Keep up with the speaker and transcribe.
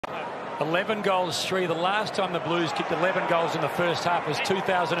11 goals, 3. The last time the Blues kicked 11 goals in the first half was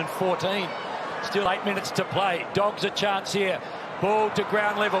 2014. Still 8 minutes to play. Dogs a chance here. Ball to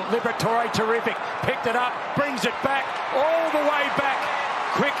ground level. Liberatore terrific. Picked it up, brings it back, all the way back.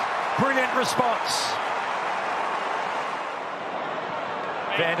 Quick, brilliant response.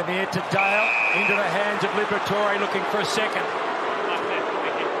 Vandermeer to Dale, into the hands of Liberatore, looking for a second.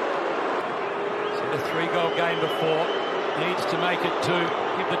 So the 3-goal game before, needs to make it 2.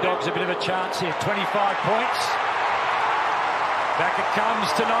 Give the Dogs a bit of a chance here. 25 points. Back it comes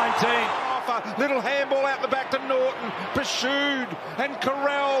to 19. Little handball out the back to Norton, pursued and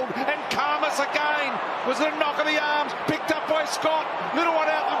corralled, and Karmas again. Was there a knock of the arms, picked up by Scott, little one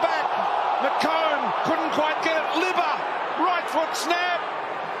out the back. McComb couldn't quite get it. Libba, right foot snap.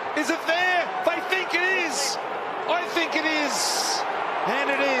 Is it there? They think it is. I think it is. And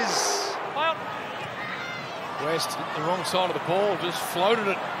it is. West, the wrong side of the ball, just floated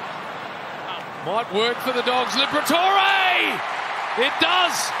it. Might work for the Dogs. Liberatore! It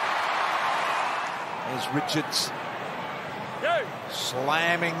does! There's Richards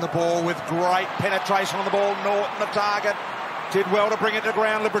slamming the ball with great penetration on the ball. Norton, the target, did well to bring it to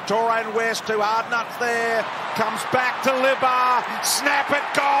ground. Liberatore and West, 2 hard nuts there. Comes back to Libba. Snap it,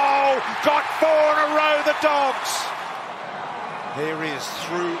 goal. Got 4 in a row, the Dogs. Here is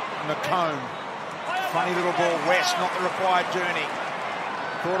through McComb. Funny little ball. West, not the required journey.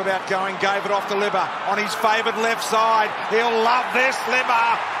 Thought about going, gave it off to Libba on his favoured left side. He'll love this,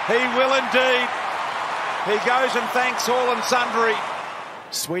 Libba. He will indeed. He goes and thanks all and sundry.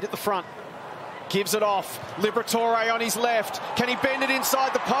 Sweet at the front. Gives it off. Liberatore on his left. Can he bend it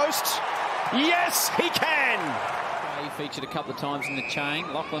inside the post? Yes, he can! He featured a couple of times in the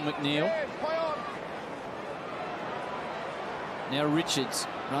chain. Lachlan McNeil. Now Richards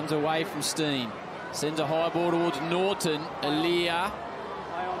runs away from Steen. Sends a high ball towards Norton. Elia.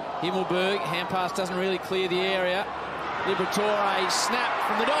 Himmelberg. Hand pass doesn't really clear the area. Liberatore snap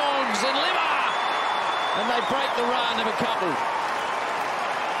from the Dogs and Libba! And they break the run of a couple.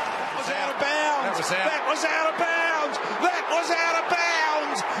 That was out of bounds. That was out of bounds. That was out of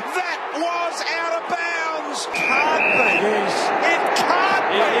bounds. That was out of bounds. Hardly is